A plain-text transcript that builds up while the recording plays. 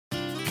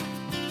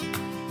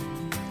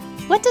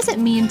What does it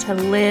mean to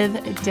live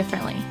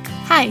differently?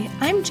 Hi,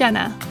 I'm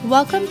Jenna.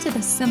 Welcome to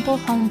the Simple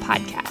Home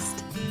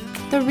Podcast.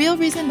 The real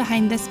reason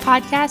behind this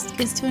podcast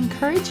is to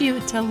encourage you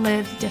to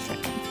live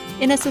differently.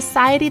 In a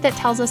society that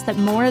tells us that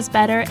more is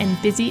better and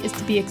busy is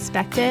to be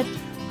expected,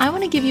 I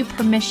want to give you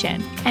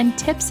permission and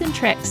tips and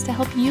tricks to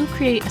help you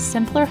create a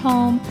simpler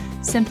home,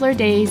 simpler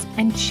days,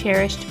 and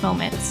cherished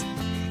moments.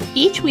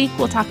 Each week,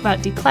 we'll talk about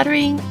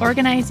decluttering,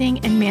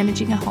 organizing, and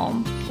managing a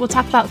home. We'll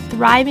talk about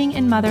thriving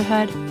in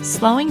motherhood,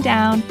 slowing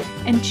down,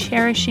 and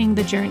cherishing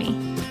the journey.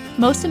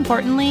 Most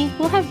importantly,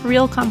 we'll have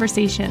real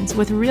conversations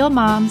with real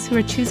moms who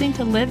are choosing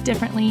to live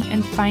differently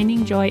and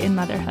finding joy in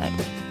motherhood.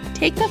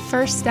 Take the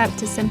first step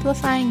to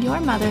simplifying your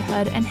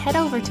motherhood and head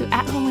over to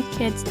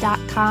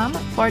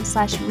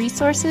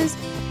athomewithkids.com/resources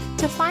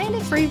to find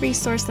a free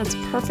resource that's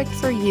perfect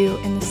for you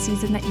in the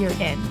season that you're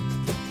in.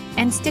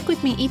 And stick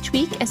with me each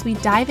week as we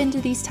dive into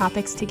these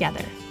topics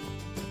together.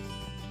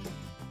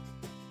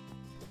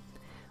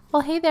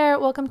 Well, hey there.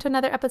 Welcome to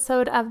another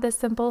episode of the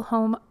Simple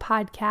Home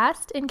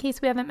Podcast. In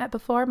case we haven't met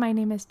before, my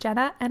name is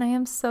Jenna, and I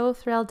am so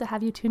thrilled to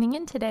have you tuning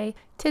in today.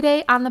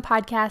 Today on the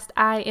podcast,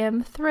 I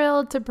am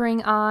thrilled to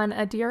bring on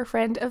a dear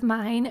friend of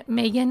mine,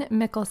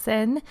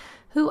 Mikkelsen,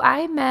 who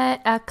I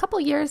met a couple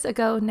years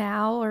ago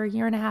now, or a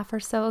year and a half or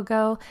so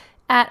ago,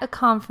 at a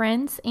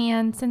conference,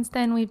 and since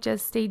then we've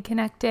just stayed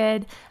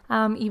connected,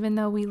 even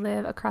though we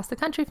live across the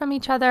country from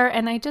each other,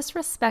 and I just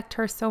respect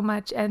her so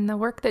much and the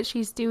work that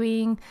she's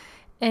doing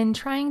in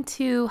trying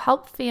to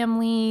help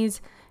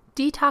families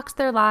detox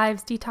their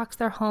lives, detox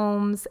their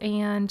homes,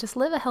 and just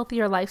live a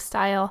healthier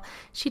lifestyle.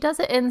 She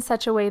does it in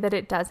such a way that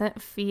it doesn't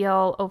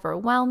feel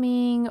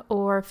overwhelming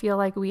or feel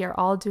like we are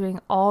all doing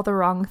all the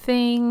wrong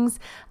things.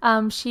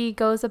 She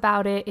goes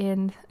about it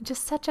in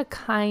just such a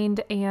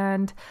kind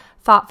and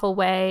thoughtful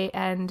way,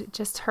 and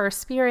just her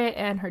spirit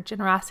and her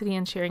generosity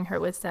in sharing her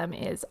wisdom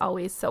is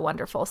always so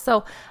wonderful.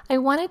 So I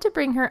wanted to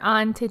bring her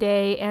on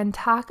today and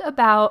talk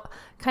about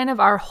kind of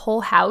our whole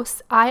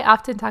house. I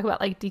often talk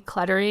about like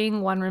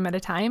decluttering one room at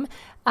a time,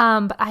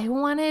 but I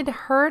wanted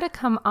her to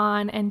come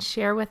on and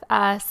share with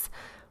us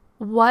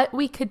what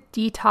we could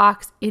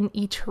detox in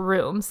each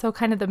room. So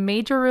kind of the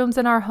major rooms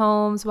in our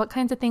homes, what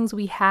kinds of things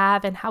we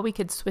have, and how we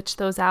could switch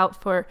those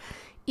out for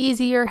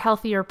easier,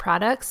 healthier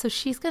products. So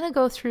she's going to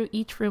go through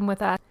each room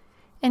with us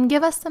and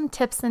give us some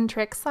tips and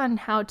tricks on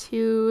how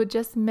to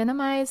just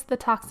minimize the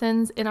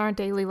toxins in our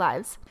daily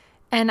lives.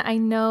 And I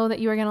know that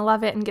you are going to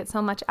love it and get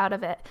so much out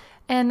of it.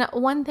 And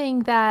one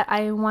thing that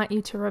I want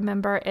you to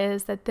remember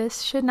is that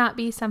this should not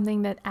be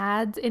something that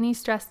adds any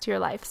stress to your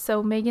life.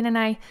 So Megan and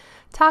I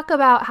talk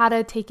about how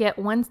to take it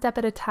one step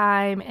at a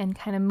time and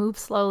kind of move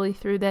slowly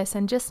through this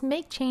and just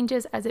make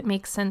changes as it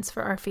makes sense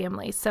for our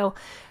family. So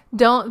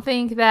don't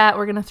think that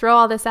we're going to throw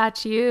all this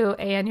at you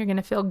and you're going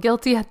to feel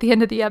guilty at the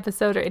end of the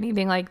episode or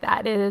anything like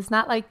that. It is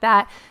not like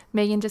that.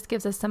 Megan just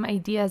gives us some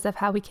ideas of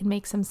how we can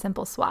make some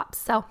simple swaps.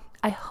 So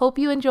I hope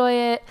you enjoy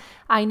it.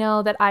 I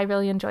know that I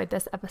really enjoyed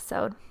this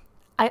episode.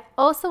 I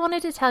also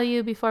wanted to tell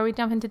you before we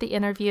jump into the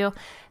interview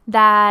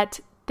that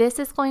this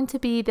is going to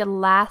be the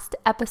last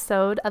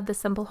episode of the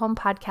Simple Home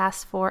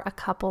Podcast for a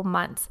couple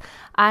months.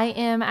 I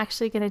am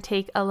actually going to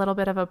take a little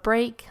bit of a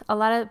break. A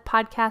lot of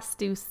podcasts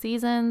do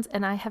seasons,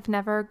 and I have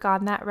never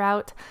gone that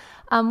route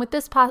with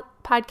this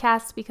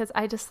podcast because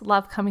I just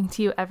love coming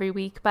to you every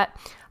week. But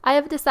I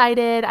have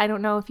decided, I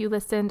don't know if you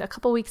listened a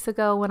couple weeks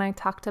ago when I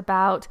talked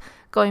about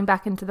going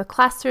back into the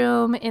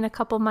classroom in a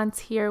couple months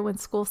here when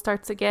school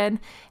starts again.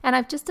 And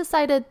I've just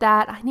decided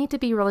that I need to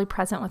be really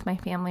present with my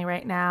family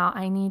right now.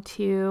 I need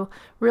to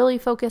really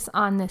focus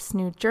on this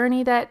new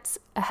journey that's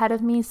ahead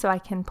of me so I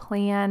can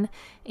plan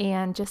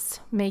and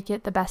just make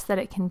it the best that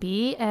it can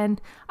be.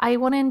 And I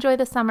want to enjoy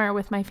the summer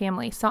with my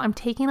family. So I'm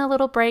taking a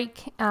little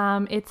break.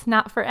 It's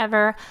not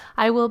forever.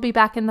 I will be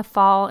back in the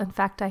fall. In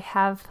fact, I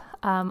have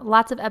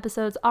lots of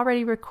episodes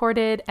already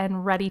recorded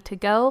and ready to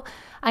go.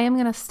 I am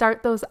going to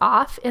start those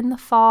off in the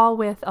fall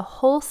with a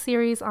whole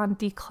series on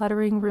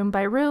decluttering room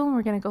by room.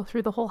 We're going to go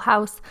through the whole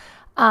house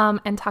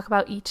and talk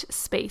about each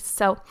space.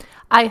 So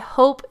I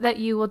hope that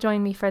you will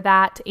join me for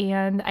that.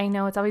 And I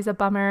know it's always a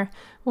bummer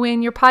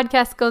when your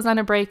podcast goes on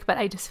a break, but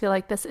I just feel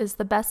like this is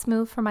the best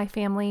move for my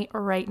family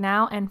right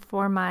now and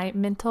for my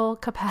mental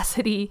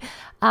capacity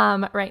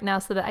right now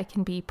so that I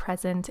can be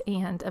present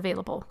and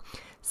available.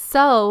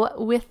 So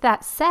with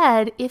that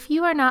said, if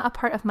you are not a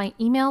part of my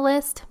email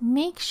list,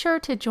 make sure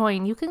to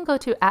join. You can go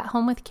to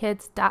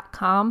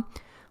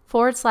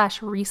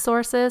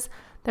athomewithkids.com/resources.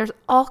 There's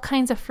all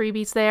kinds of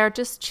freebies there.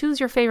 Just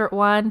choose your favorite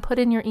one, put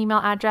in your email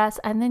address,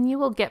 and then you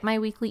will get my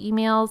weekly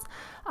emails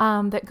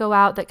that go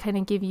out that kind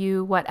of give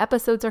you what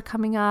episodes are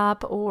coming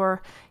up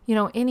or,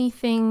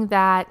 anything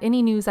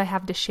any news I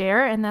have to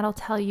share, and that'll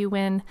tell you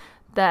when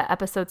the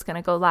episode's going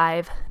to go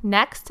live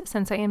next,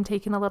 since I am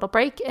taking a little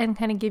break, and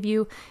kind of give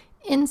you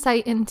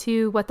insight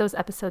into what those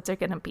episodes are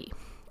going to be.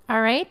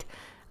 All right.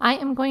 I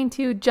am going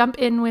to jump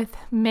in with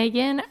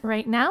Megan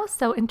right now.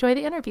 So enjoy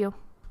the interview.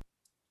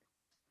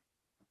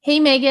 Hey,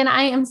 Megan,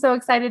 I am so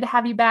excited to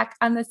have you back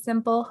on the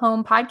Simple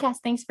Home Podcast.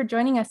 Thanks for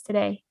joining us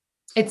today.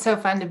 It's so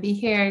fun to be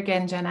here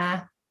again,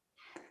 Jenna.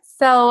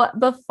 So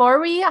before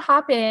we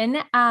hop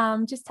in,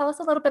 just tell us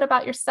a little bit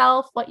about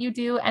yourself, what you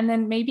do, and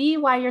then maybe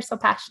why you're so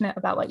passionate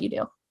about what you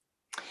do.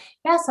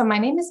 Yeah, so my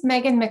name is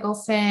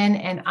Mikkelsen,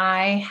 and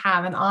I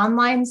have an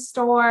online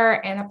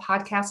store and a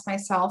podcast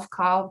myself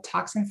called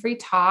Toxin Free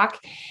Talk.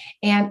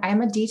 And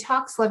I'm a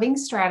detox living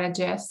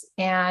strategist.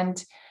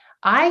 And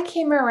I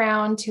came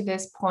around to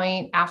this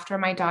point after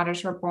my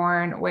daughters were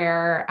born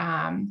where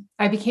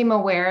I became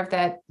aware of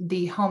that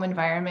the home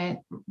environment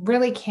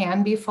really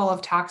can be full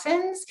of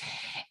toxins.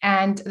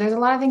 And there's a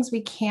lot of things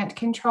we can't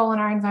control in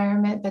our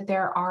environment, but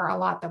there are a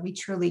lot that we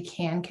truly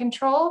can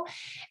control.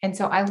 And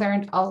so I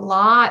learned a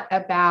lot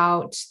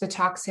about the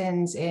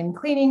toxins in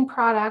cleaning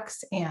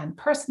products and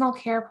personal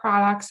care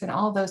products and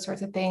all those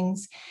sorts of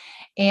things.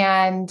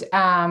 And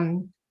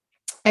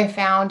I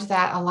found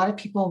that a lot of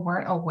people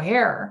weren't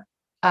aware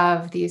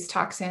of these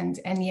toxins,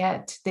 and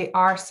yet they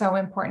are so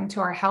important to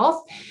our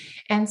health.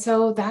 And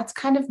so that's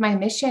kind of my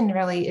mission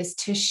really, is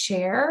to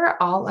share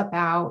all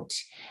about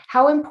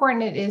how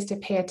important it is to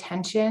pay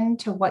attention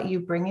to what you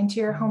bring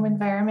into your home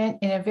environment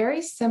in a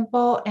very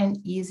simple and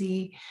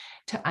easy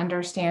to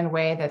understand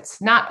way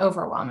that's not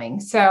overwhelming.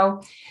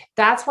 So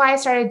that's why I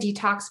started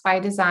Detox by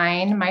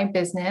Design, my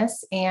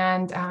business.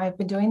 And I've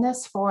been doing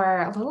this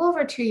for a little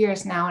over 2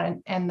 years now.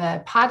 And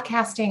the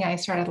podcasting I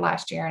started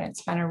last year, and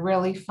it's been a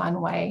really fun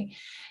way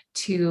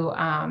to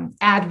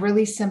add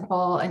really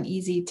simple and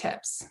easy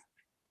tips.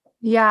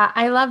 Yeah,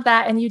 I love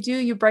that. And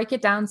you break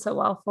it down so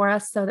well for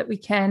us so that we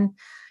can,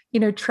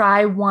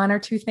 try one or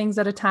two things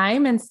at a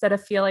time instead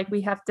of feel like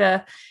we have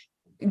to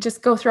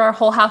just go through our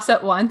whole house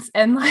at once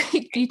and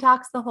like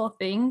detox the whole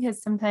thing.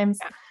 Because sometimes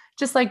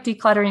just like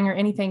decluttering or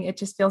anything, it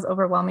just feels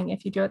overwhelming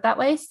if you do it that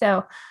way.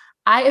 So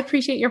I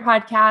appreciate your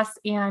podcast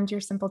and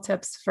your simple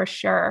tips for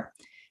sure.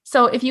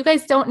 So if you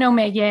guys don't know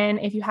Megan,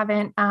 if you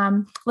haven't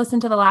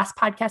listened to the last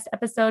podcast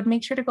episode,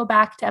 make sure to go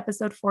back to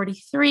episode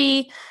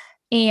 43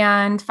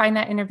 and find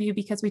that interview,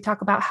 because we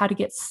talk about how to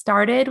get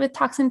started with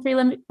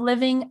toxin-free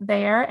living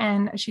there.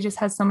 And she just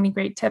has so many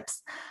great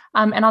tips.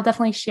 And I'll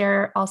definitely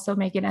share also,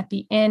 Megan, at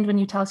the end, when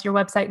you tell us your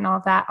website and all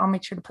of that, I'll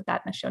make sure to put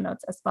that in the show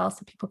notes as well,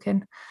 so people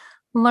can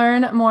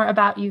learn more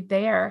about you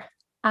there.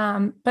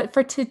 But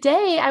for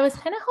today, I was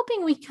kind of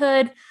hoping we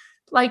could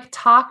like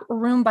talk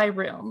room by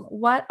room.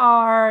 What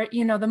are,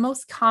 the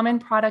most common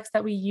products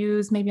that we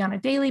use maybe on a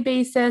daily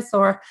basis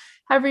or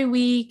every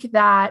week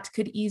that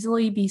could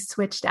easily be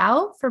switched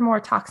out for more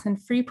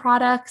toxin-free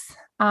products?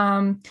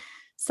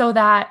 So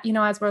that,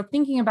 as we're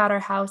thinking about our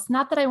house,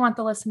 not that I want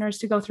the listeners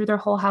to go through their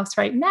whole house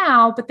right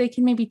now, but they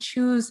can maybe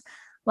choose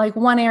like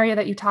one area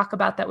that you talk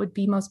about that would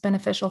be most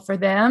beneficial for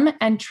them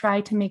and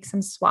try to make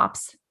some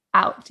swaps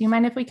out. Do you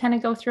mind if we kind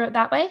of go through it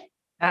that way?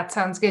 That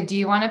sounds good. Do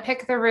you want to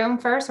pick the room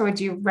first, or would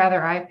you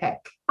rather I pick?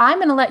 I'm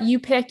going to let you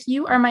pick.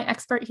 You are my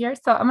expert here.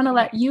 So I'm going to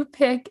let you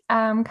pick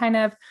kind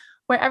of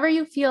wherever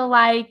you feel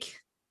like,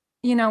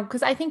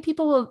 because I think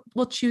people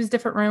will choose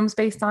different rooms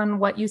based on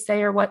what you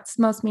say or what's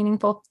most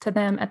meaningful to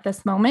them at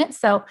this moment.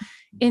 So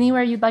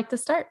anywhere you'd like to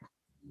start.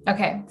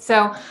 Okay.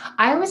 So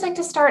I always like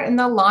to start in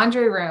the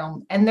laundry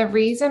room. And the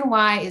reason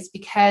why is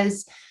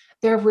because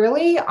there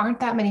really aren't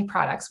that many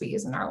products we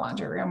use in our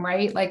laundry room,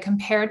 right? Like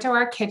compared to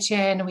our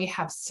kitchen, we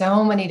have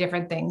so many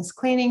different things,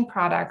 cleaning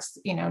products,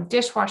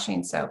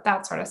 dishwashing soap,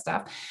 that sort of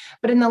stuff.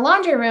 But in the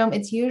laundry room,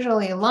 it's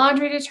usually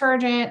laundry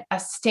detergent, a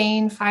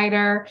stain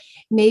fighter,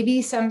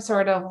 maybe some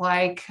sort of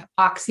like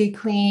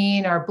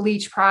OxyClean or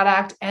bleach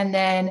product, and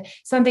then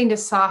something to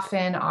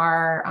soften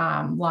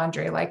our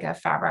laundry, like a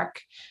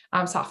fabric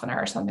softener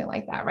or something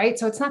like that, right?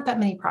 So it's not that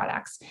many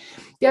products.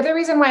 The other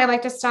reason why I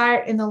like to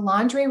start in the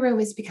laundry room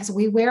is because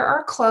we wear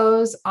our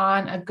clothes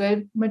on a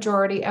good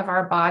majority of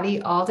our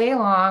body all day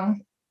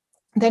long.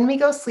 Then we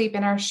go sleep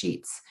in our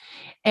sheets.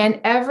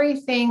 And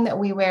everything that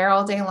we wear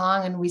all day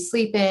long and we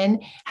sleep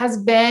in has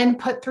been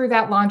put through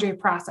that laundry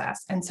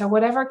process. And so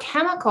whatever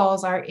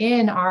chemicals are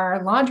in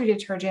our laundry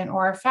detergent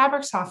or our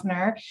fabric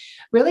softener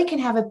really can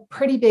have a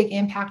pretty big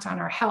impact on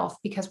our health,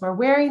 because we're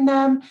wearing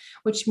them,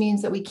 which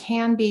means that we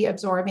can be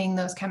absorbing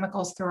those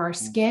chemicals through our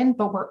skin,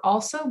 but we're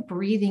also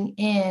breathing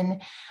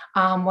in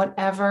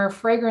whatever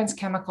fragrance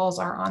chemicals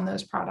are on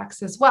those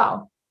products as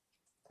well.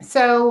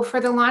 So for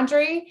the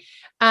laundry,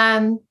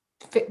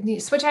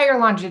 switch out your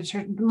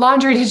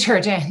laundry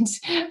detergent.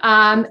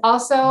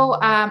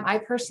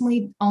 I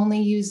personally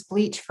only use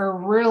bleach for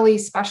really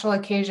special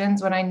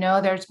occasions when I know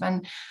there's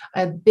been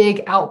a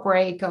big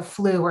outbreak of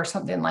flu or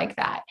something like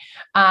that.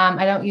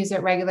 I don't use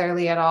it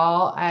regularly at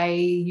all. I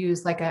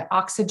use like an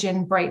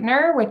oxygen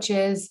brightener, which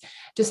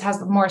just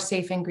has more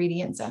safe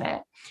ingredients in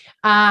it.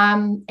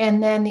 And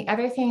then the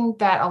other thing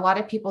that a lot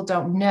of people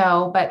don't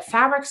know, but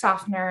fabric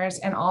softeners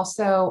and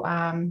also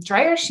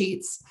dryer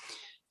sheets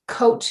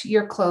coat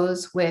your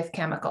clothes with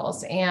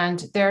chemicals,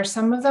 and they're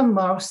some of the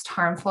most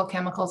harmful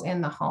chemicals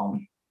in the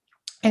home.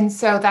 And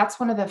so that's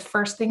one of the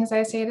first things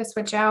I say to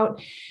switch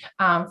out.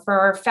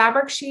 For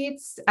fabric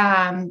sheets,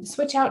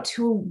 switch out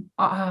to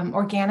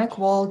organic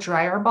wool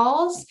dryer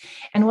balls.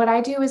 And what I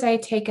do is I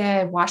take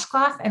a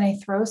washcloth and I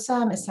throw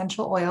some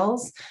essential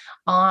oils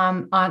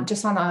on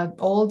an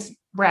old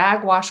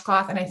rag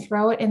washcloth and I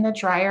throw it in the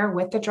dryer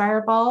with the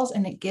dryer balls,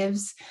 and it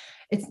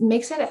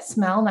makes it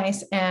smell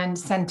nice and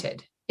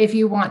scented. If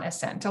you want a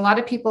scent, a lot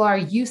of people are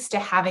used to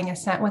having a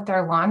scent with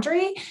their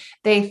laundry.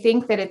 They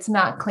think that it's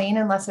not clean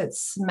unless it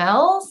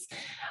smells.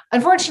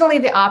 Unfortunately,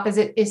 the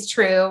opposite is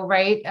true,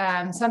 right?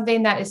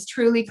 Something that is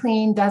truly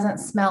clean doesn't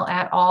smell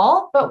at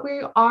all, but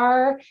we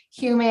are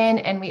human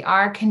and we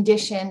are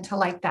conditioned to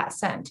like that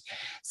scent.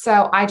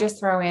 So I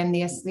just throw in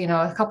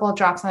a couple of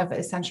drops of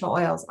essential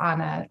oils on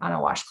a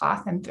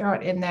washcloth and throw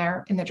it in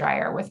there in the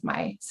dryer with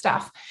my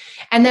stuff.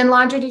 And then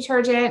laundry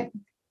detergent,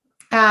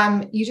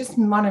 you just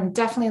want to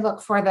definitely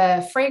look for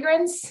the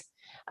fragrance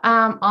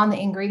on the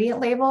ingredient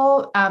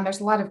label.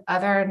 There's a lot of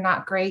other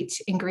not great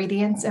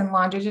ingredients in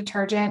laundry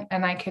detergent,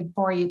 and I could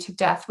bore you to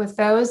death with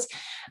those.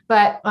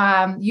 But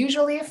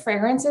usually if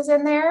fragrance is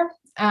in there,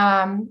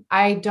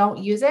 I don't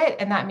use it.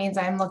 And that means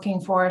I'm looking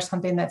for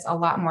something that's a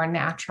lot more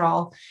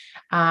natural.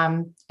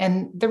 And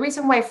the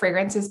reason why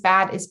fragrance is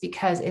bad is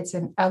because it's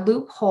a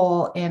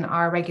loophole in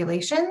our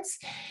regulations.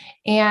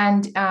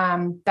 And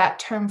that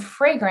term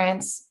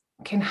fragrance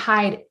can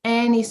hide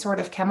any sort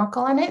of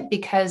chemical in it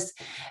because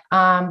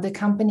the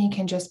company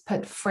can just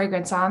put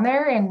fragrance on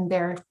there, and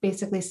they're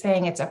basically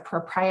saying it's a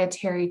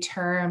proprietary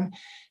term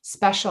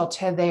special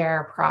to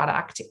their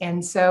product.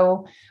 And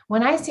so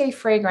when I say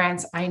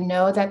fragrance, I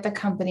know that the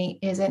company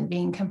isn't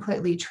being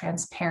completely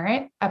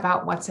transparent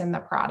about what's in the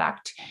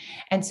product.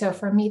 And so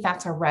for me,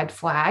 that's a red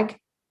flag.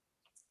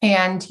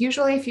 And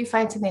usually if you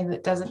find something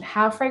that doesn't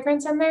have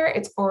fragrance in there,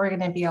 it's already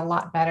going to be a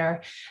lot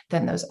better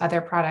than those other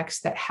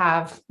products that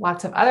have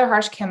lots of other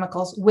harsh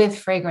chemicals with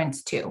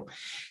fragrance too.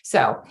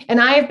 So,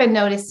 and I've been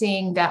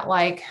noticing that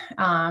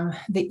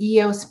the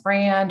EOS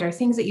brand or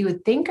things that you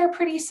would think are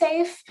pretty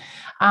safe,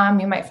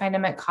 you might find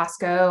them at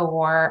Costco,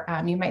 or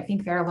you might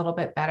think they're a little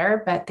bit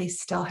better, but they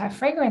still have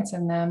fragrance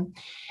in them.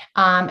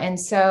 And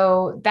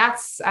so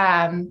that's,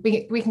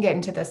 we can get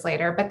into this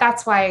later, but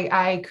that's why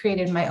I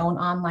created my own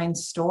online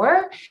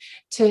store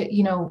to,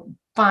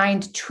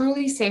 find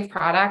truly safe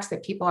products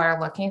that people are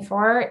looking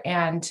for,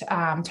 and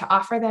to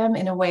offer them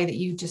in a way that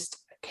you just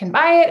can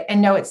buy it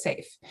and know it's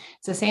safe.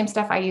 It's the same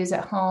stuff I use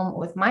at home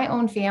with my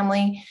own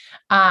family.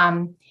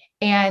 And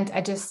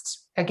I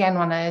just, again,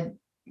 want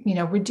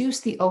to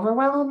reduce the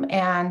overwhelm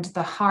and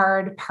the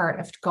hard part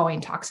of going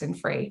toxin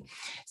free.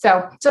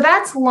 So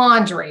that's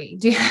laundry.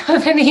 Do you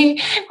have any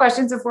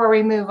questions before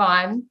we move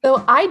on?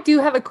 So I do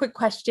have a quick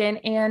question,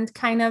 and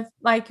kind of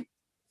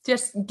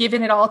just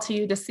giving it all to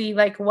you to see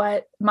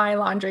what my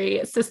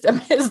laundry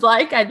system is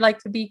like. I'd like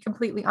to be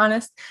completely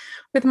honest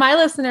with my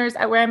listeners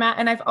at where I'm at.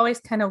 And I've always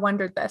kind of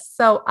wondered this.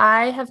 So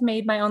I have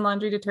made my own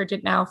laundry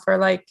detergent now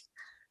for I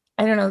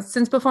don't know,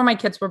 since before my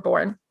kids were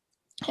born.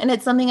 And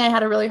it's something I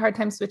had a really hard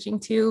time switching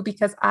to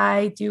because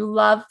I do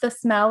love the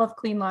smell of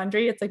clean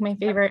laundry. It's my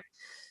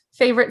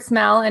favorite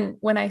smell. And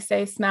when I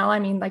say smell, I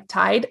mean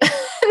Tide.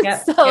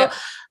 Yep, so,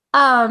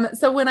 yep.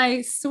 So when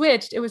I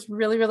switched, it was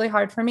really, really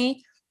hard for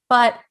me.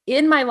 But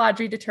in my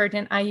laundry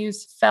detergent, I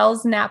use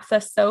Fells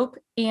Naphtha soap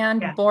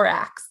and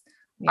borax.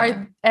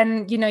 Yeah.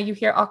 You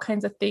hear all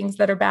kinds of things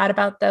that are bad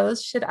about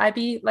those. Should I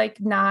be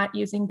not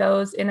using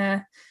those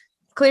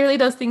clearly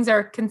those things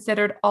are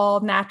considered all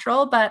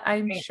natural, but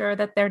I'm sure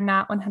that they're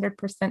not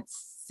 100%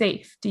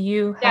 safe. Do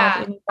you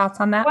have any thoughts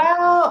on that?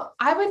 Well,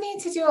 I would need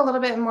to do a little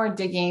bit more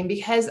digging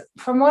because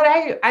from what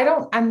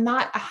I'm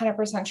not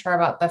 100% sure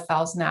about the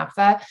Fells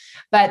Naphtha,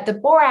 but the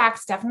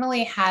borax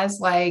definitely has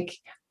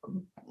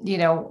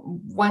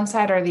one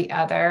side or the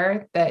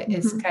other that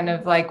is kind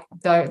of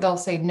they'll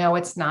say, no,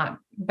 it's not,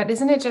 but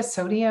isn't it just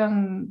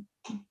sodium?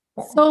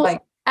 So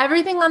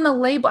everything on the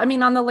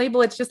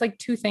label, it's just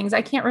two things.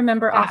 I can't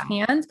remember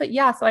offhand, but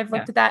so I've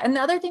looked at that. And the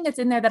other thing that's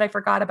in there that I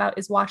forgot about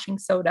is washing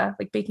soda,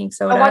 baking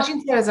soda. Oh,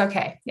 washing soda is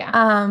okay. Yeah.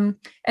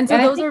 And so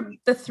those are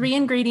the 3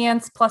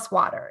 ingredients plus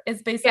water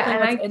is basically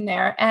what's in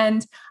there.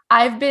 And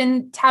I've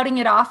been touting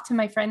it off to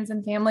my friends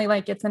and family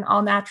like it's an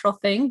all natural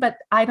thing, but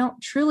I don't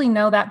truly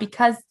know that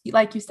because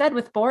like you said,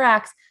 with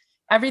borax,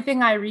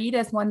 everything I read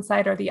is one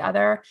side or the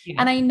other. Yeah.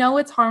 And I know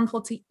it's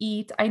harmful to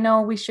eat. I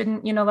know we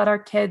shouldn't, let our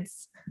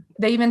kids,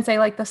 they even say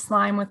the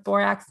slime with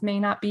borax may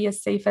not be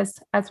as safe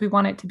as we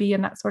want it to be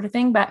and that sort of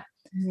thing. But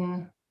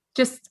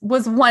just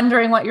was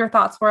wondering what your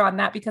thoughts were on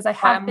that because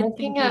I'm been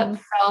looking at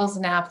Fells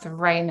Naphtha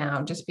right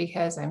now just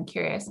because I'm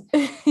curious.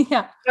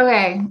 Yeah.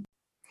 Okay.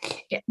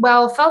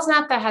 Well, Fells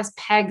Naphtha has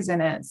pegs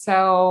in it.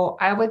 So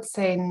I would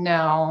say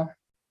no. It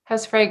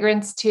has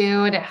fragrance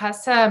too. And it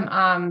has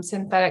some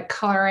synthetic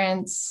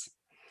colorants.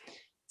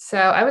 So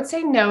I would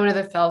say no to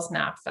the Fells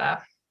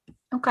Naphtha.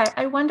 Okay.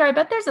 I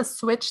bet there's a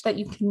switch that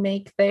you can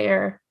make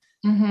there.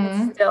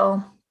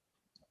 Still,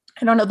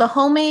 I don't know. The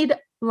homemade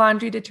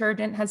laundry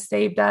detergent has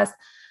saved us.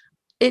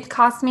 It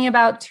cost me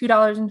about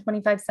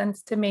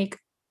 $2.25 to make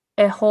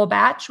a whole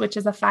batch, which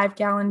is a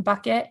 5-gallon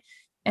bucket.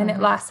 And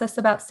it lasts us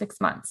about 6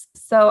 months.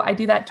 So I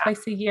do that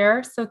twice a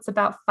year. So it's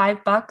about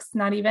 $5,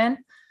 not even.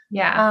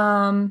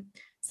 Yeah.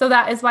 So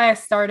that is why I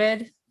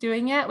started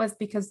doing it, was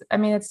because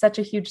it's such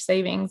a huge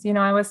savings.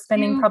 I was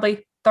spending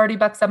probably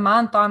 $30 a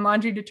month on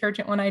laundry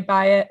detergent when I'd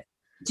buy it.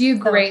 Do you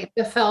So, grate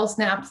the Phil's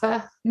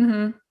naphtha?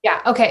 mhm.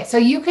 Yeah. Okay. So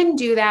you can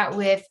do that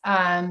with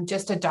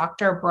just a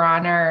Dr.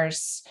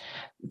 Bronner's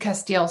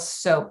Castile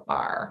soap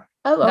bar,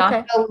 Oh, not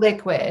okay. the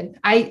liquid.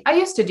 I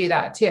used to do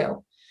that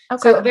too.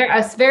 Okay. So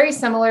a very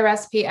similar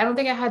recipe. I don't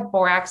think it had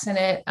borax in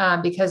it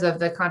because of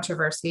the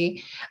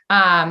controversy.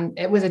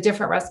 It was a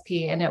different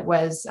recipe, and it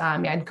was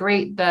I'd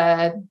grate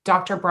the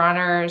Dr.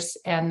 Bronner's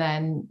and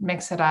then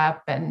mix it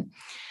up. And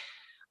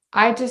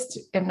I just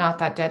am not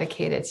that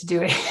dedicated to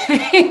do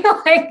anything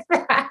like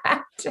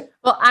that.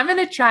 Well, I'm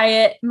going to try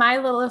it. My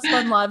littlest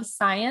one loves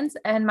science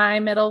and my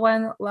middle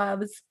one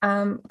loves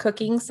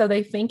cooking. So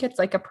they think it's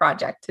like a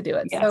project to do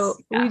it. So Yes.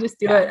 we Yeah. just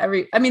do Yeah.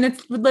 it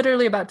it's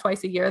literally about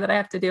twice a year that I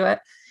have to do it.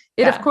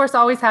 It, of Yeah. course,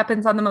 always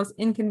happens on the most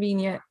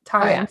inconvenient Oh,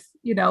 yeah.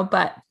 times,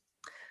 but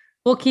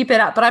we'll keep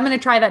it up. But I'm going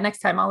to try that next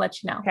time. I'll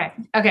let you know. Okay.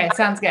 Okay.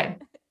 Sounds good.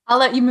 I'll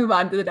let you move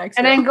on to the next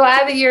And one. I'm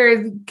glad that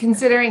you're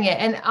considering it.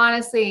 And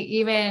honestly,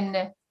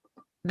 even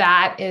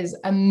that is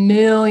a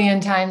million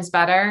times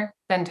better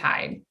than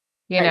Tide,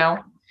 you Right. know?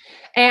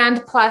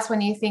 And plus,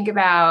 when you think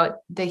about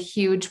the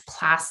huge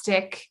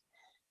plastic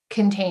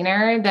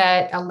container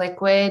that a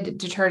liquid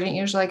detergent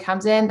usually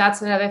comes in,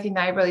 that's another thing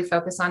that I really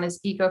focus on is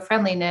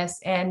eco-friendliness.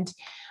 And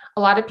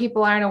a lot of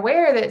people aren't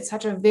aware that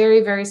such a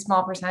very, very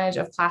small percentage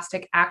of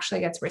plastic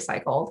actually gets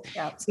recycled.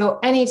 Yeah. So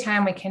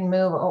anytime we can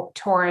move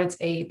towards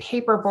a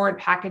paperboard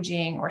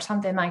packaging or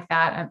something like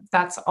that,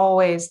 that's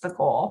always the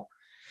goal.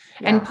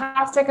 Yeah. And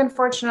plastic,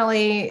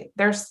 unfortunately,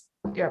 there's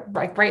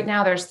like right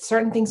now, there's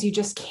certain things you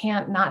just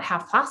can't not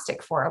have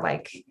plastic for,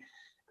 like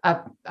a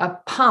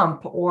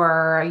pump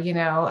or,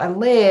 a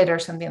lid or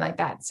something like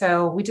that.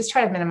 So we just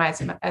try to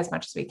minimize as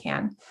much as we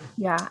can.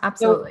 Yeah,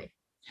 absolutely.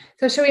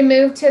 So should we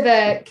move to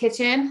the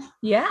kitchen?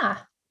 Yeah.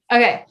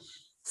 Okay.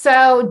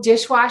 So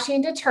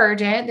dishwashing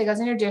detergent that goes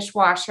in your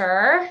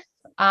dishwasher.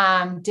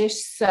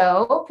 Dish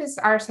soap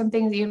are some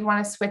things that you'd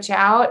want to switch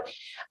out.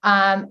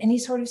 Any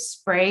sort of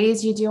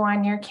sprays you do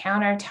on your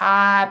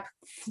countertop,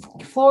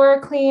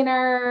 floor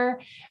cleaner,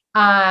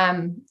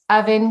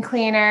 oven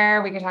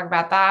cleaner. We can talk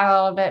about that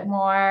a little bit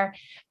more.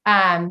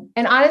 And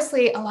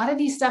honestly, a lot of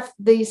these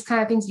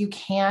kind of things you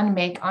can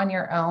make on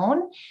your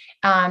own.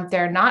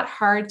 They're not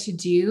hard to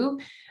do.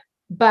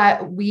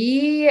 But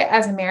we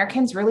as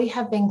Americans really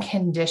have been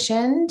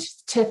conditioned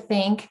to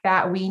think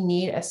that we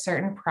need a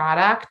certain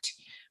product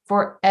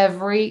for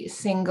every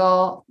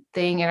single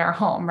thing in our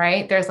home,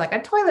 right? There's like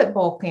a toilet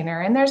bowl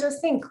cleaner, and there's a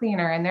sink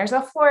cleaner, and there's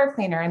a floor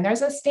cleaner, and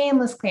there's a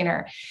stainless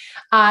cleaner.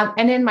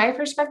 And in my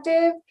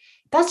perspective,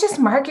 that's just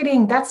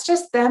marketing. That's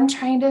just them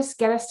trying to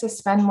get us to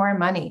spend more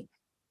money.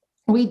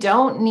 We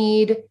don't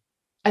need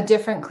a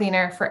different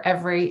cleaner for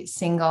every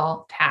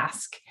single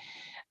task.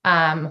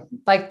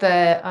 Like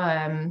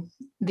the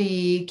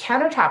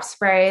countertop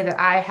spray that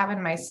I have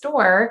in my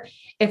store,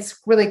 it's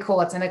really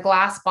cool. It's in a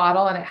glass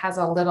bottle and it has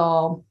a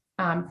little,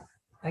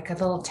 like a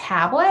little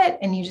tablet,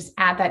 and you just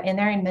add that in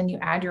there and then you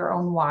add your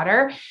own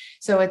water.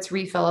 So it's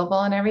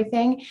refillable and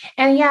everything.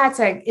 And yeah, it's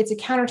a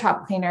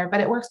countertop cleaner,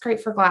 but it works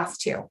great for glass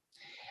too.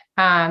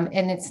 And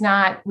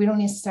we don't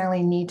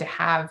necessarily need to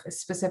have a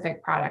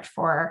specific product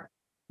for,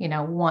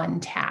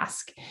 one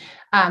task.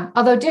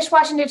 Although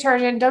dishwashing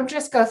detergent, don't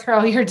just go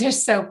throw your dish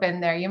soap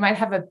in there. You might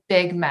have a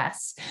big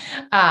mess.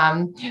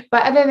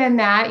 But other than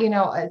that,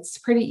 it's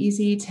pretty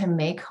easy to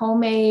make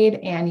homemade,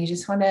 and you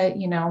just want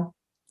to,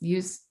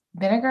 use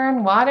vinegar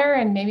and water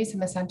and maybe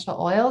some essential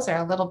oils or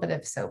a little bit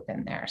of soap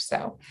in there.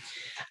 So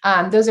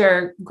those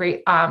are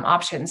great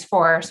options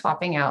for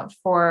swapping out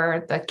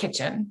for the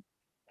kitchen.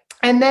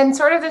 And then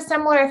sort of the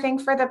similar thing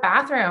for the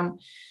bathroom.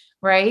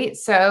 Right.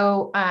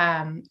 So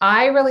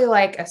I really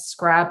like a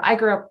scrub. I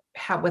grew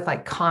up with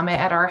like Comet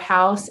at our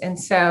house. And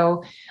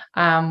so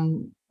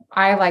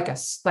I like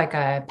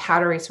a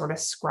powdery sort of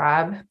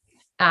scrub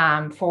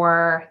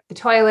for the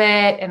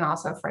toilet and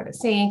also for the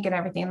sink and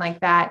everything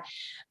like that.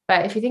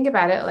 But if you think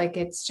about it, like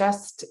it's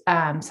just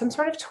some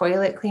sort of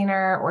toilet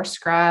cleaner or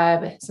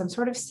scrub, some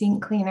sort of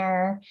sink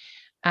cleaner,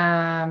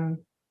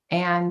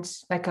 and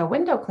like a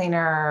window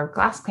cleaner or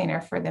glass cleaner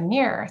for the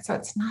mirror. So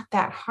it's not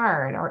that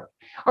hard.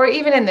 Or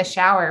even in the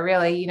shower,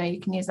 really,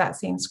 you can use that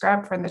same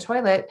scrub from the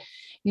toilet,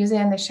 use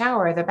it in the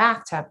shower, the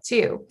bathtub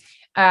too.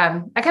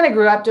 I kind of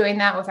grew up doing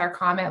that with our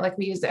Comet, like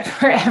we used it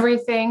for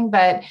everything.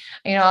 But,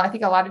 I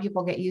think a lot of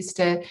people get used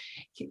to,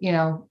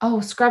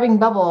 scrubbing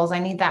bubbles. I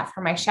need that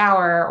for my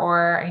shower,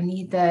 or I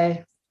need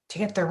to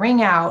get the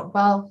ring out.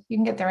 Well, you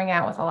can get the ring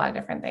out with a lot of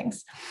different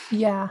things.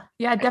 Yeah.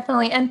 Yeah,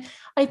 definitely. And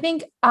I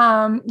think,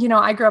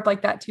 I grew up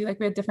like that too. Like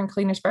we had different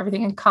cleaners for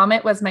everything, and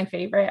Comet was my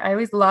favorite. I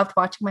always loved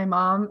watching my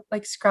mom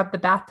like scrub the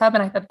bathtub.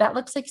 And I thought that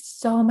looks like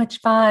so much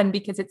fun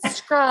because it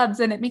scrubs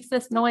and it makes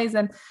this noise.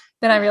 And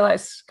then I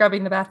realized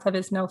scrubbing the bathtub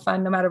is no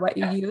fun, no matter what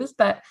you use.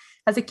 But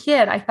as a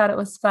kid, I thought it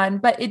was fun,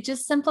 but it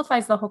just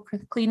simplifies the whole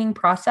cleaning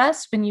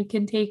process when you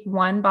can take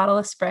one bottle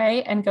of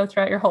spray and go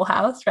throughout your whole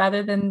house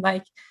rather than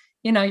like,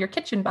 your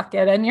kitchen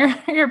bucket and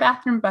your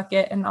bathroom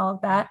bucket and all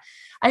of that.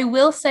 I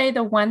will say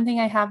the one thing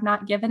I have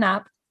not given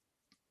up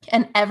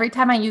And every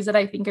time I use it,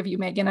 I think of you,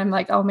 Megan. I'm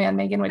like, oh man,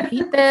 Megan would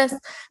hate this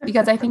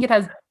because I think it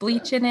has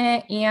bleach in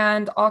it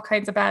and all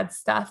kinds of bad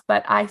stuff.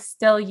 But I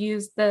still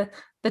use the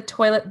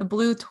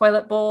blue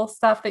toilet bowl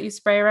stuff that you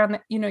spray around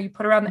you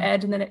put around the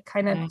edge and then it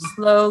kind of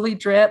slowly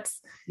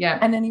drips. Yeah.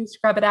 And then you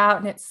scrub it out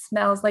and it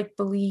smells like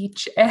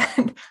bleach.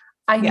 And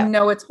I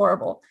know it's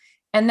horrible.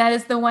 And that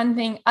is the one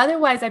thing.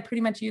 Otherwise, I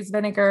pretty much use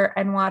vinegar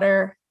and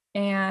water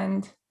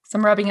and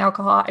some rubbing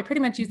alcohol. I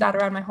pretty much use that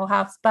around my whole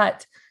house.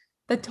 But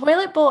the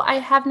toilet bowl, I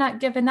have not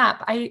given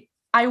up. I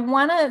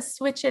want to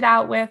switch it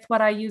out with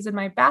what I use in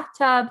my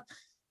bathtub,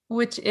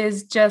 which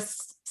is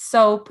just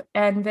soap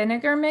and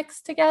vinegar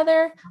mixed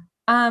together,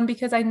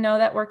 because I know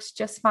that works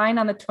just fine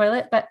on the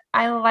toilet, but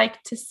I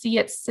like to see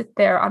it sit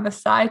there on the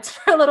sides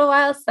for a little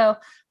while. So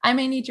I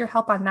may need your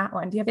help on that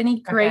one. Do you have any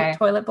great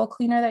toilet bowl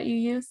cleaner that you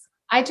use?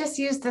 I just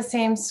use the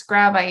same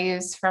scrub I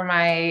use for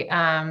my,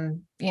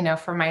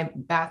 for my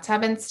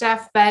bathtub and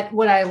stuff. But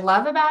what I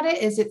love about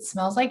it is it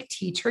smells like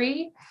tea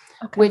tree,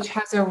 which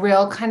has a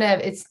real kind of,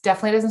 it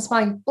definitely doesn't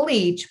smell like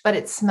bleach, but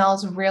it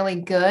smells really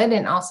good.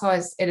 And also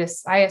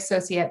I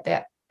associate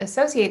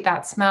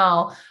that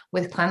smell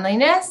with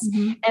cleanliness.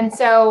 Mm-hmm. And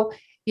so,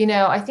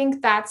 I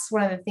think that's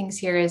one of the things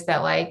here is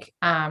that like,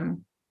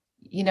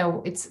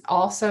 it's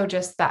also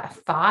just that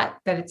thought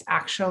that it's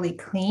actually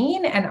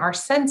clean and our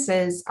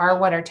senses are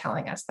what are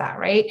telling us that,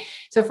 right?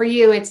 So for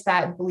you, it's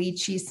that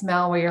bleachy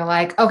smell where you're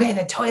like, okay,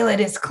 the toilet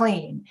is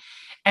clean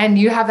and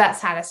you have that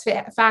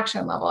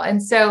satisfaction level.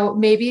 And so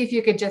maybe if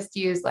you could just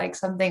use like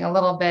something a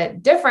little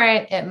bit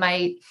different, it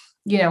might,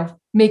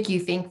 make you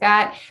think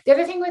that. The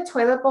other thing with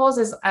toilet bowls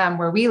is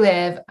where we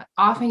live,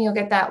 often you'll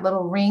get that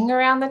little ring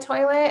around the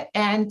toilet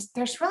and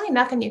there's really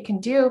nothing you can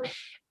do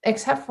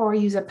except for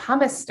use a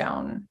pumice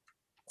stone.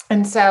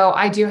 And so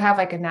I do have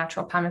like a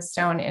natural pumice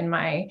stone in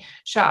my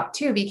shop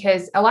too,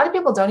 because a lot of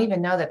people don't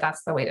even know that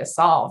that's the way to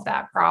solve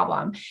that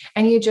problem.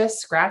 And you just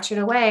scratch it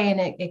away and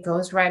it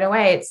goes right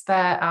away. It's the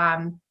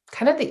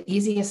kind of the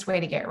easiest way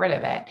to get rid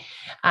of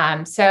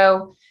it.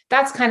 So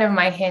that's kind of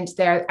my hint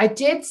there.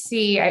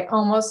 I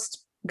almost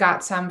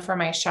got some for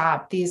my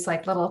shop, these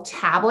like little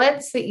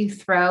tablets that you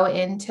throw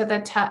into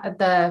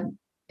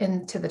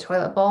into the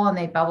toilet bowl and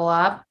they bubble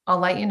up. I'll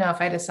let you know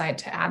if I decide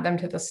to add them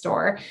to the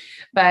store.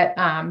 But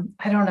I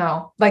don't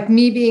know, like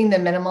me being the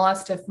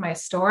minimalist of my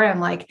store,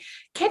 I'm like,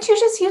 can't you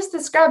just use the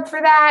scrub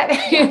for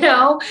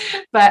that?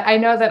 But I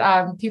know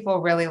that people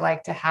really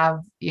like to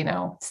have,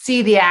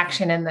 see the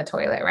action in the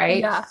toilet, right?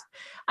 Yeah.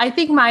 I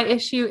think my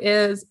issue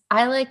is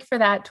I like for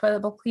that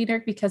toilet bowl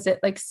cleaner because it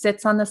like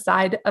sits on the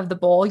side of the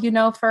bowl,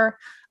 for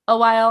a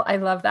while. I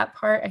love that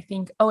part. I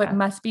think, it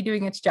must be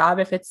doing its job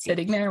if it's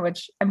sitting there,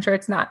 which I'm sure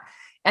it's not.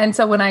 And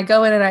so when I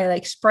go in and I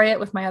like spray it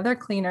with my other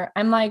cleaner,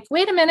 I'm like,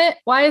 wait a minute,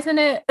 why isn't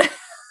it?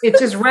 It's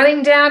just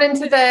running down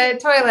into the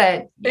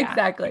toilet. Yeah.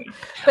 Exactly.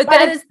 But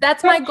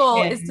that's my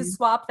goal is to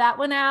swap that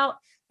one out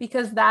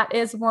because that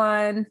is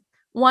one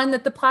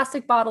that the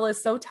plastic bottle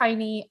is so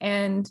tiny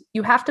and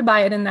you have to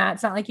buy it in that.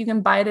 It's not like you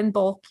can buy it in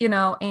bulk,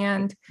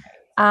 and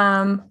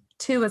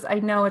two is I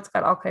know it's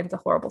got all kinds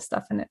of horrible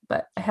stuff in it,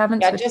 but I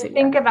haven't. Yeah, just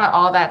think about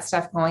all that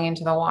stuff going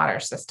into the water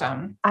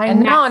system.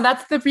 And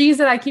that's the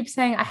reason I keep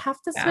saying I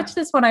have to switch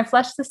this when I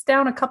flush this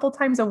down a couple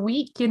times a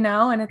week,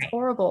 and it's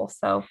horrible.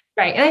 So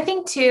right. And I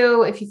think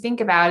too, if you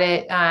think about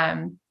it,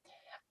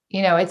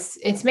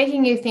 it's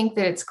making you think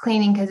that it's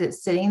cleaning because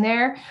it's sitting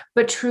there,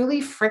 but truly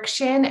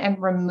friction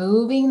and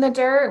removing the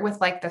dirt with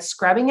like the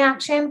scrubbing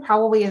action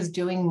probably is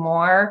doing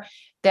more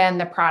than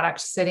the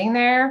product sitting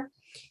there.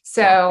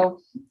 So,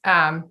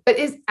 I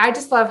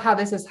just love how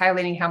this is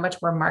highlighting how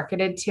much we're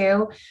marketed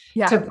to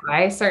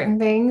buy certain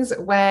things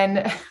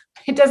when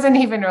it doesn't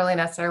even really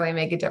necessarily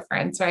make a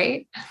difference.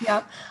 Right.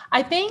 Yeah.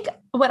 I think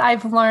what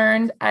I've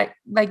learned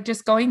like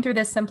just going through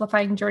this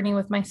simplifying journey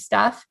with my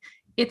stuff,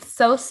 it's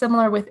so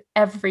similar with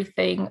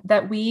everything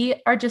that we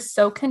are just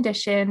so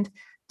conditioned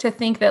to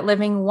think that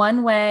living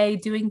one way,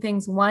 doing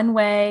things one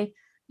way,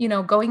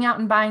 going out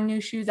and buying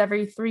new shoes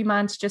every 3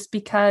 months just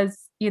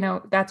because,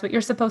 that's what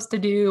you're supposed to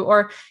do.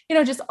 Or,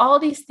 just all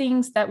these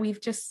things that we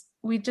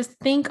just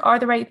think are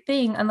the right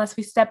thing unless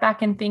we step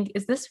back and think,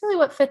 is this really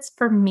what fits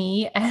for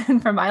me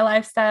and for my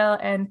lifestyle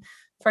and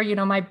for,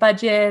 my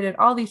budget and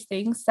all these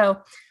things. So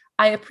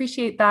I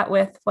appreciate that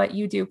with what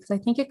you do, because I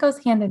think it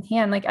goes hand in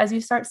hand. Like as you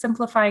start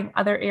simplifying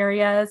other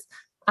areas,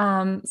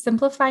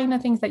 simplifying the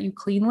things that you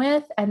clean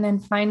with, and then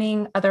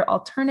finding other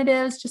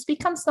alternatives just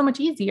becomes so much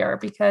easier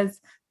because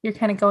you're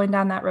kind of going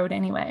down that road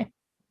anyway.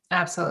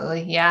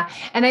 Absolutely. Yeah.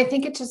 And I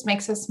think it just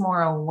makes us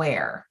more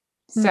aware.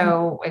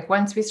 So like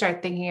once we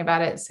start thinking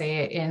about it,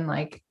 say in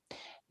like,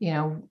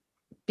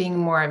 being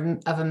more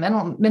of a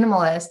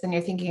minimalist, then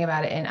you're thinking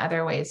about it in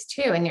other ways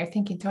too. And you're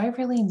thinking, do I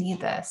really need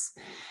this?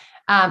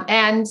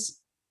 And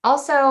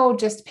also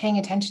just paying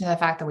attention to the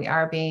fact that we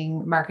are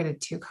being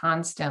marketed to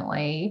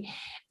constantly.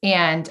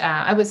 And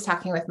I was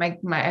talking with my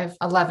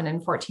 11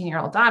 and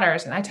 14-year-old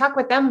daughters, and I talk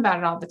with them about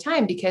it all the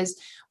time, because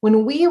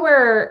when we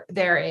were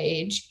their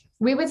age,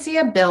 we would see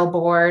a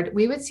billboard,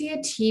 we would see a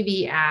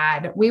TV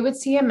ad, we would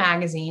see a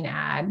magazine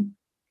ad,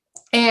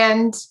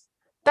 and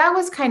that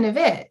was kind of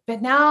it.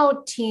 But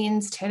now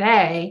teens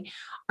today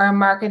are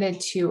marketed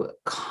to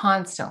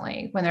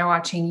constantly when they're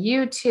watching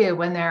YouTube,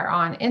 when they're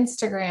on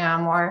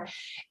Instagram, or,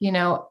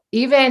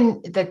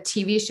 even the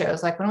TV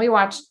shows. Like when we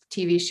watched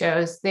TV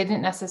shows, they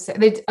didn't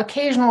necessarily, they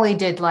occasionally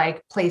did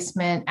like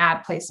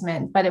ad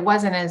placement, but it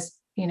wasn't as,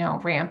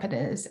 rampant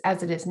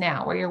as it is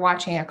now, where you're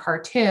watching a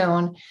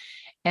cartoon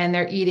and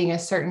they're eating a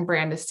certain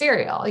brand of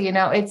cereal.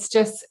 It's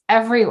just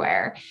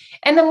everywhere.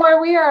 And the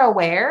more we are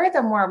aware,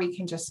 the more we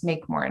can just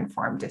make more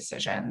informed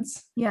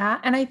decisions. Yeah.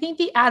 And I think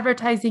the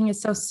advertising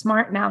is so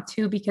smart now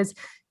too, because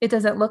it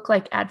doesn't look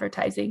like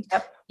advertising.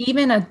 Yep.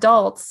 Even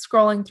adults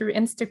scrolling through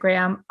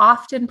Instagram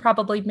often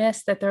probably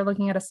miss that they're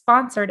looking at a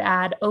sponsored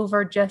ad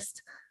over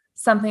just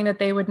something that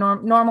they would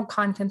normal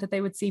content that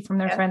they would see from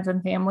their friends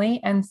and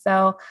family. And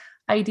so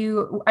I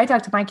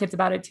talk to my kids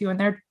about it too,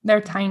 and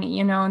they're tiny,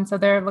 and so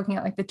they're looking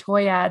at like the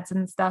toy ads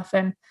and stuff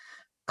and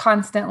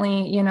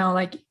constantly,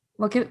 like,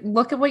 look at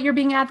what you're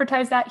being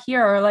advertised at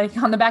here, or like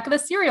on the back of the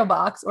cereal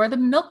box or the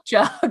milk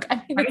jug.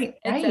 I mean,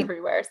 it's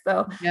everywhere.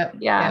 So yeah.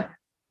 Yep.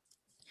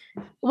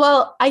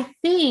 Well, I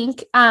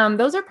think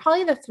those are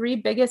probably the three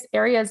biggest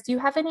areas. Do you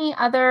have any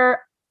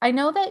other? I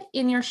know that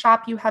in your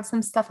shop you have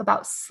some stuff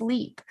about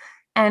sleep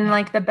and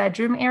like the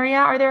bedroom area.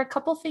 Are there a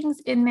couple things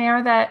in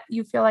there that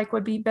you feel like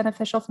would be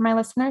beneficial for my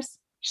listeners?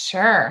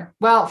 Sure.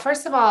 Well,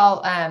 first of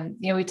all,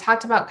 we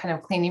talked about kind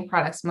of cleaning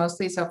products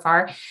mostly so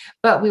far,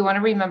 but we want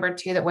to remember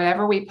too that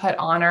whatever we put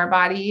on our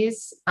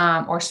bodies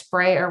or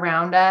spray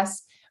around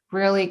us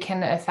really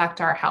can affect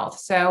our health.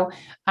 So,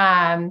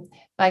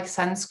 like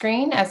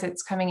sunscreen, as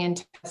it's coming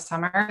into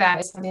summer, that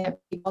is something that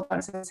people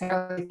don't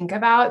necessarily think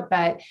about,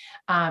 but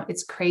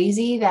it's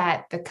crazy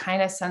that the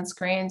kind of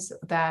sunscreens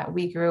that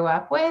we grew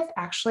up with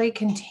actually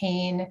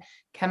contain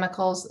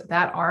chemicals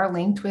that are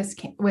linked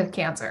with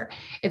cancer.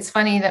 It's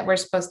funny that we're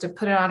supposed to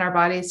put it on our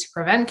bodies to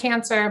prevent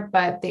cancer,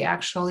 but they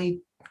actually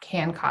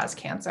can cause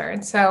cancer.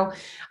 And so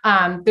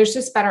there's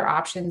just better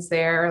options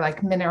there,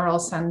 like mineral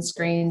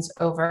sunscreens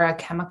over a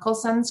chemical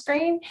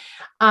sunscreen.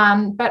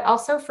 But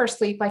also for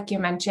sleep, like you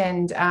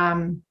mentioned,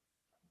 I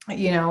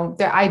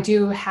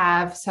do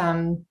have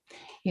some,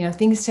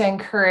 things to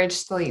encourage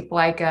sleep,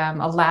 like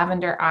a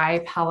lavender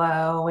eye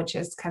pillow, which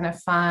is kind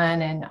of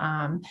fun,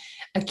 and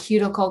a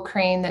cuticle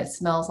cream that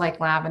smells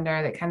like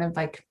lavender that kind of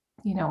like,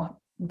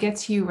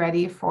 gets you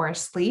ready for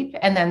sleep.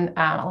 And then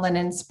a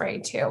linen spray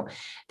too,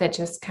 that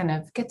just kind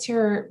of gets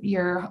your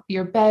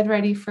bed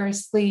ready for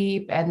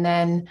sleep. And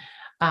then,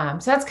 so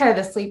that's kind of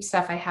the sleep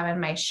stuff I have in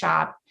my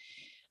shop.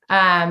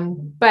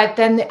 But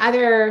then the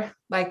other,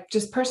 like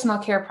just personal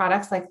care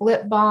products like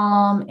lip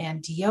balm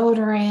and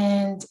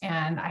deodorant.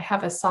 And I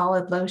have a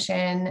solid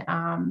lotion,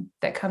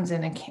 that comes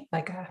in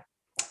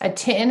a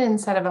tin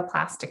instead of a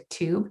plastic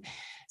tube.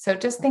 So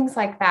just things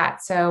like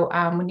that. So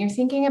when you're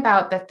thinking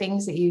about the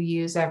things that you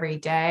use every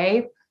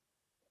day,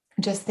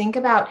 just think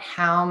about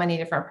how many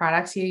different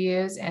products you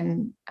use.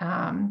 And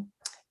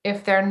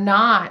if they're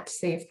not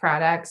safe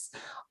products,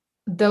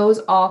 those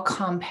all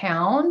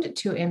compound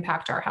to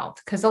impact our health.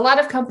 Because a lot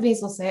of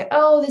companies will say,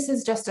 oh, this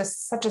is just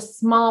such a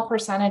small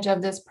percentage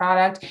of this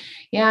product.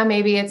 Yeah,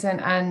 maybe it's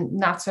a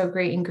not so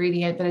great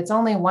ingredient, but it's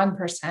only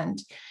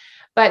 1%.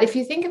 But if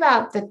you think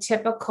about the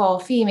typical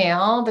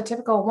female, the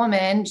typical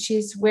woman,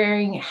 she's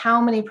wearing how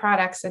many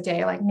products a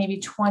day? Like maybe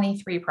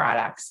 23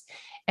 products.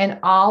 And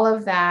all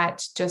of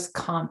that just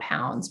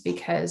compounds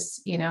because,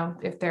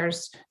 if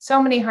there's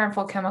so many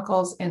harmful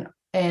chemicals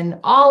in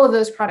all of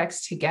those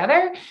products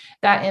together,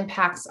 that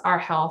impacts our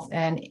health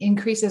and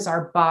increases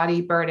our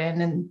body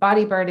burden. And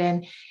body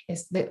burden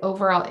is the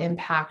overall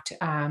impact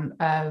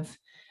of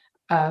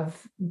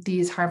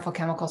these harmful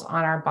chemicals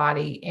on our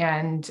body.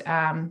 And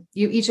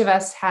each of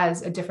us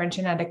has a different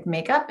genetic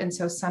makeup. And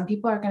so some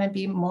people are going to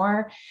be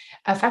more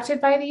affected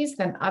by these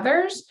than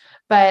others.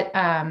 But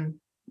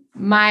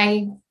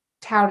my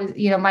tout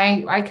is,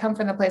 I come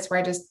from the place where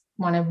I just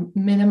want to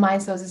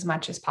minimize those as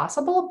much as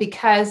possible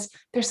because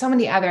there's so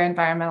many other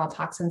environmental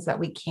toxins that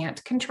we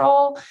can't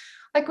control.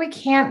 Like we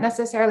can't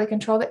necessarily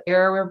control the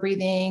air we're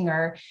breathing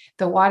or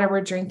the water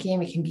we're drinking.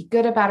 We can be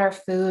good about our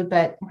food,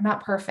 but we're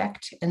not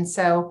perfect. And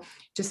so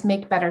just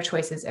make better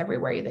choices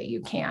everywhere that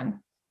you can.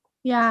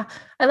 Yeah,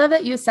 I love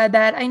that you said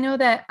that. I know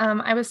that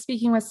I was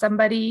speaking with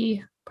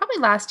somebody probably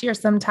last year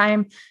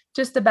sometime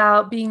just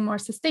about being more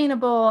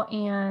sustainable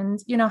and,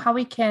 how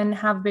we can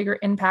have bigger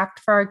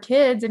impact for our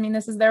kids. I mean,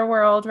 this is their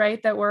world, right?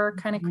 That we're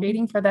kind of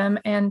creating for them.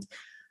 And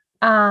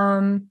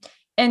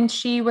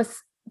she was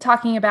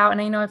talking about,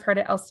 and I know I've heard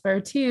it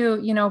elsewhere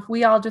too, if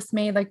we all just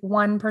made like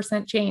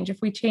 1% change, if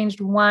we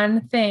changed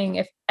one thing,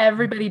 if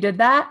everybody did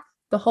that,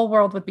 the whole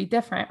world would be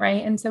different.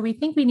 Right. And so we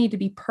think we need to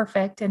be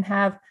perfect and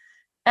have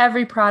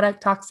every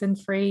product toxin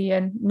free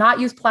and not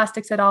use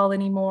plastics at all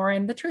anymore.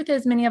 And the truth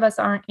is many of us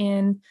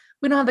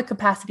we don't have the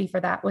capacity for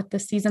that with the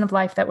season of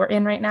life that we're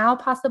in right now,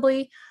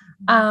 possibly.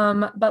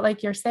 But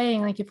like you're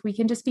saying, like if we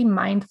can just be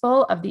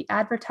mindful of the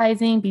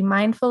advertising, be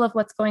mindful of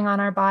what's going on in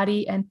our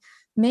body and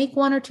make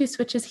one or two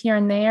switches here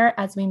and there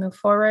as we move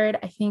forward,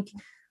 I think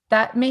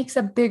that makes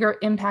a bigger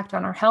impact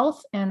on our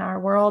health and our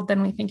world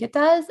than we think it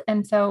does.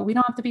 And so we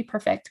don't have to be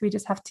perfect. We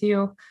just have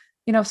to,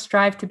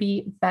 strive to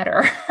be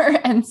better.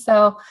 And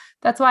so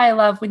that's why I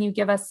love when you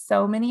give us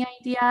so many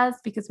ideas,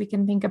 because we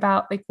can think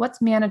about like,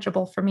 what's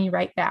manageable for me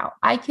right now.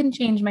 I can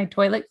change my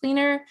toilet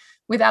cleaner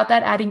without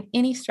that adding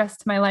any stress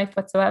to my life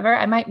whatsoever.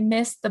 I might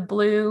miss the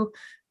blue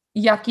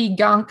yucky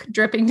gunk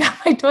dripping down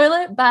my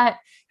toilet, but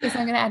it's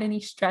not going to add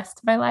any stress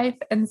to my life.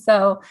 And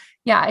so,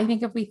 yeah, I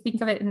think if we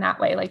think of it in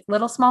that way, like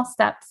little small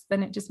steps,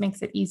 then it just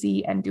makes it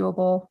easy and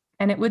doable.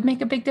 And it would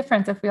make a big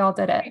difference if we all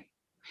did it.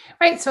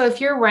 Right. So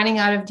if you're running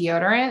out of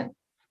deodorant,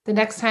 the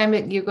next time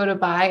that you go to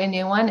buy a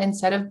new one,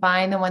 instead of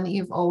buying the one that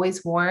you've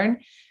always worn,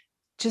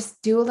 just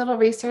do a little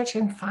research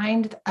and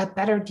find a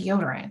better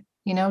deodorant.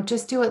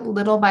 Just do it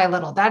little by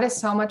little. That is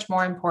so much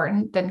more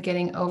important than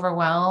getting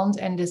overwhelmed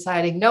and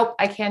deciding, nope,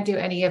 I can't do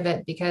any of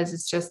it because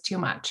it's just too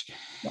much.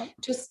 Yep.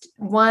 Just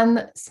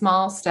one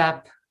small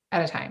step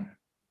at a time.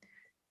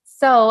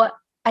 So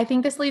I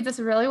think this leads us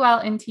really well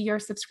into your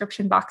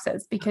subscription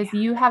boxes, because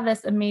you have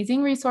this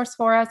amazing resource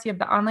for us. You have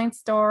the online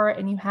store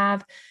and you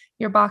have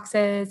your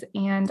boxes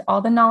and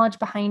all the knowledge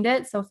behind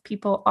it. So if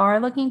people are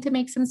looking to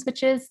make some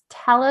switches,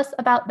 tell us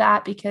about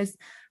that, because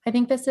I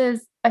think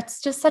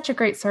it's just such a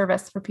great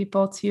service for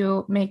people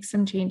to make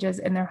some changes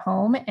in their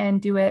home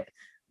and do it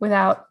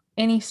without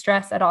any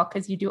stress at all,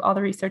 because you do all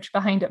the research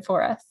behind it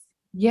for us.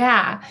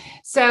 Yeah.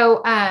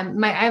 So I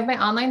have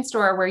my online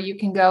store where you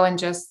can go and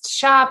just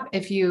shop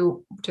if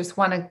you just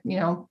want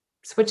to,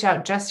 switch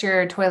out just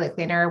your toilet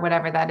cleaner or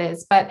whatever that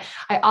is. But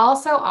I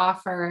also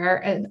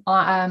offer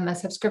a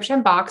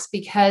subscription box,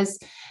 because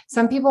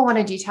some people want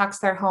to detox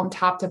their home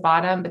top to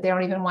bottom, but they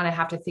don't even want to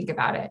have to think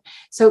about it.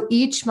 So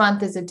each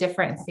month is a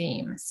different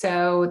theme.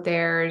 So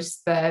I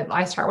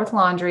start with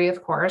laundry,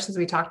 of course, as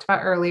we talked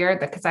about earlier,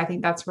 because I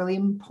think that's really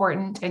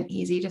important and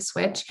easy to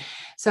switch.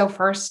 So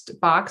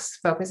first box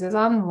focuses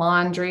on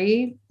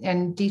laundry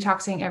and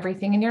detoxing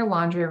everything in your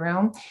laundry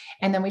room.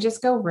 And then we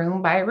just go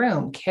room by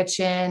room,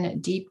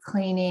 kitchen, deep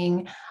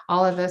cleaning,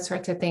 all of those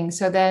sorts of things.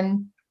 So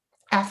then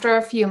after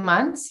a few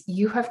months,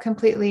 you have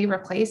completely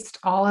replaced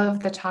all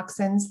of the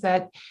toxins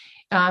that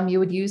you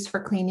would use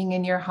for cleaning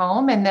in your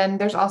home. And then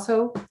there's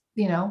also,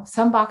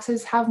 some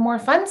boxes have more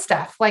fun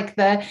stuff, like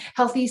the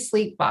healthy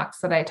sleep box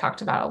that I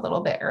talked about a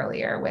little bit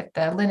earlier with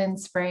the linen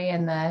spray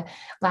and the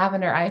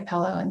lavender eye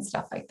pillow and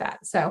stuff like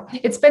that. So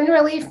it's been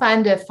really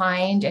fun to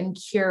find and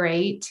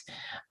curate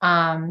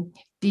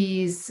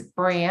these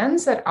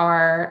brands that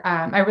are,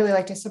 I really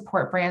like to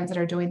support brands that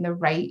are doing the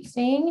right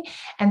thing.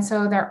 And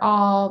so they're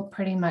all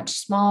pretty much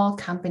small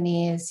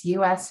companies,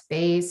 US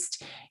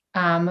based.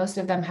 Most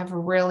of them have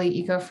really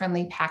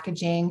eco-friendly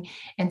packaging.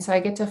 And so I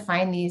get to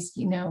find these,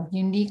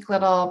 unique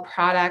little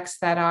products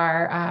that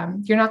are,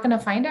 you're not going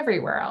to find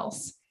everywhere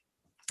else.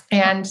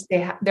 And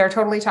they're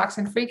totally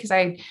toxin free, because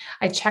I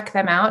check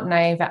them out and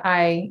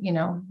I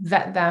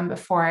vet them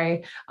before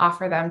I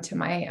offer them to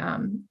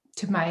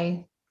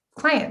my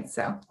clients.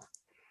 So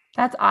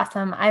that's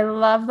awesome. I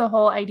love the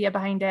whole idea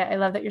behind it. I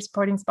love that you're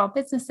supporting small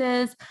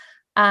businesses.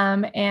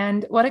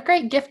 And what a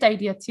great gift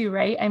idea too,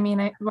 right? I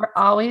mean, we're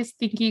always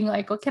thinking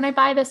like, well, can I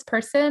buy this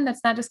person?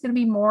 That's not just going to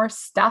be more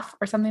stuff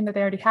or something that they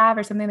already have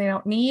or something they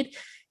don't need.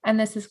 And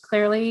this is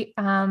clearly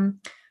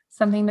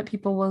something that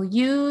people will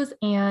use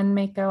and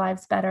make their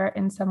lives better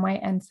in some way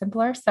and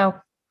simpler. So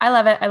I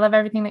love it. I love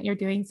everything that you're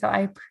doing. So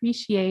I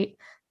appreciate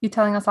you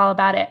telling us all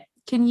about it.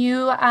 Can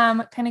you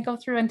kind of go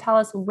through and tell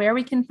us where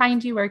we can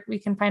find you, where we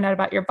can find out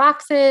about your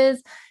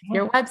boxes,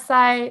 your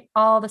website,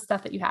 all the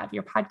stuff that you have,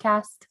 your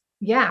podcast?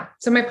 Yeah.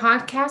 So my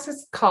podcast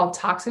is called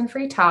Toxin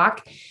Free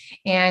Talk,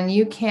 and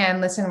you can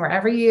listen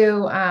wherever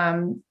you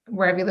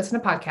listen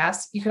to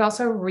podcasts. You could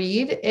also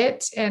read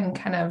it and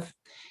kind of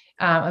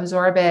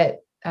absorb it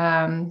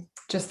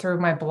just through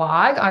my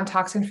blog on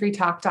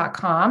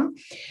toxinfreetalk.com.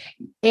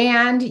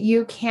 And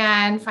you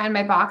can find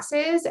my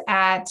boxes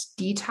at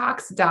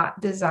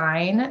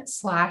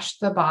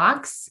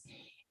detox.design/thebox.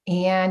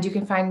 And you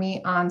can find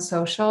me on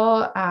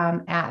social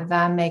at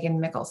the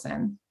Megan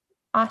Mikkelsen.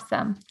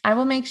 Awesome. I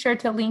will make sure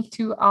to link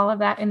to all of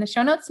that in the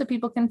show notes so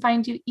people can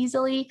find you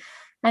easily.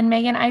 And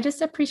Megan, I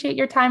just appreciate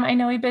your time. I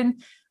know we've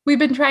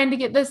been trying to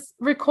get this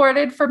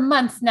recorded for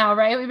months now,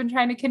 right? We've been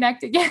trying to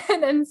connect again.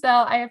 And so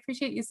I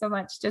appreciate you so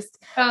much,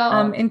 just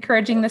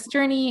encouraging this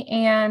journey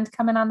and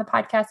coming on the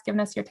podcast, giving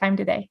us your time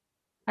today.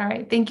 All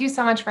right. Thank you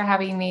so much for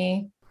having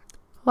me.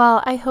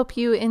 Well, I hope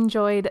you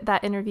enjoyed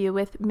that interview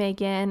with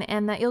Megan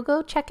and that you'll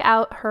go check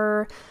out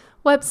her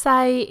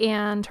website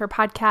and her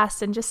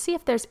podcast and just see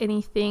if there's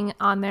anything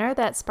on there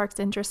that sparks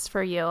interest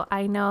for you.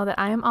 I know that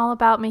I am all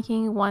about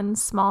making one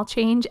small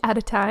change at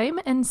a time.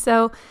 And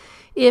so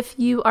if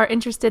you are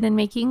interested in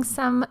making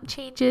some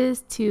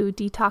changes to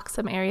detox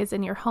some areas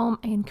in your home,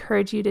 I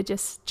encourage you to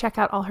just check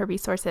out all her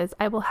resources.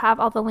 I will have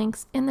all the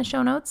links in the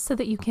show notes so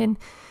that you can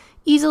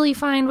easily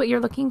find what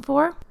you're looking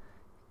for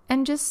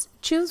and just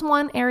choose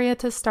one area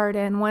to start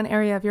in, one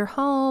area of your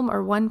home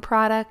or one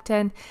product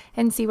and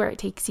see where it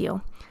takes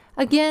you.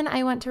 Again,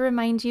 I want to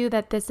remind you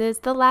that this is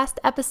the last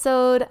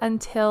episode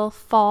until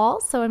fall,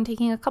 so I'm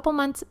taking a couple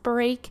months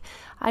break.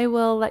 I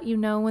will let you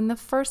know when the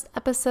first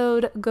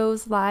episode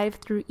goes live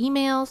through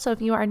email. So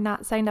if you are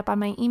not signed up on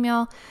my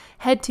email,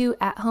 head to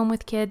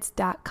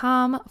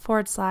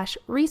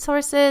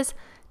athomewithkids.com/resources.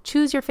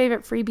 Choose your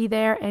favorite freebie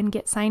there and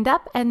get signed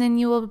up, and then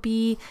you will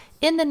be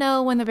in the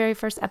know when the very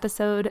first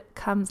episode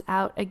comes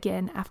out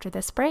again after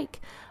this break.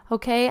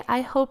 Okay,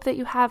 I hope that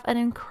you have an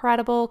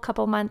incredible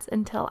couple months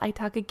until I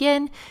talk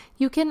again.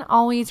 You can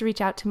always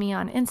reach out to me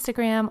on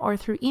Instagram or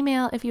through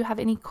email if you have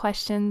any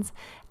questions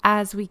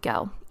as we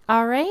go.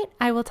 All right,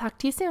 I will talk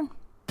to you soon.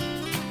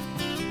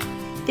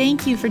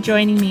 Thank you for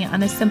joining me on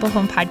the Simple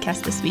Home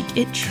Podcast this week.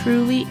 It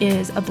truly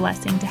is a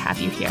blessing to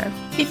have you here.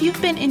 If you've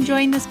been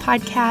enjoying this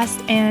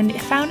podcast and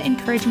found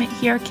encouragement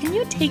here, can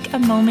you take a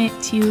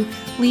moment to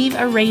leave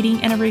a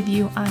rating and a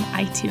review on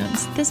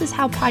iTunes? This is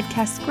how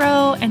podcasts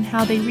grow and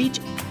how they reach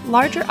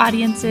larger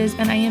audiences,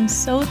 and I am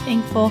so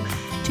thankful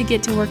to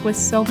get to work with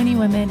so many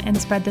women and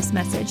spread this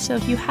message. So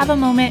if you have a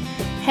moment,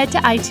 head to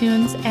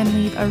iTunes and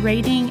leave a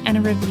rating and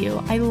a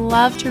review. I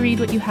love to read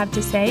what you have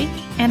to say,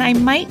 and I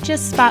might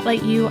just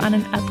spotlight you on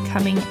an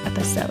upcoming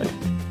episode.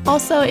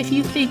 Also, if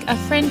you think a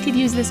friend could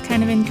use this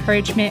kind of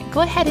encouragement,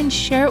 go ahead and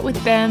share it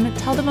with them.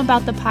 Tell them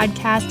about the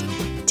podcast.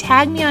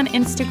 Tag me on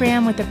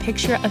Instagram with a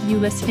picture of you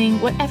listening,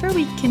 whatever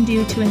we can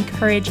do to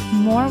encourage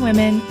more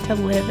women to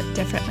live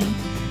differently.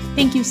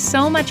 Thank you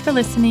so much for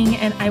listening,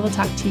 and I will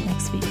talk to you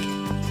next week.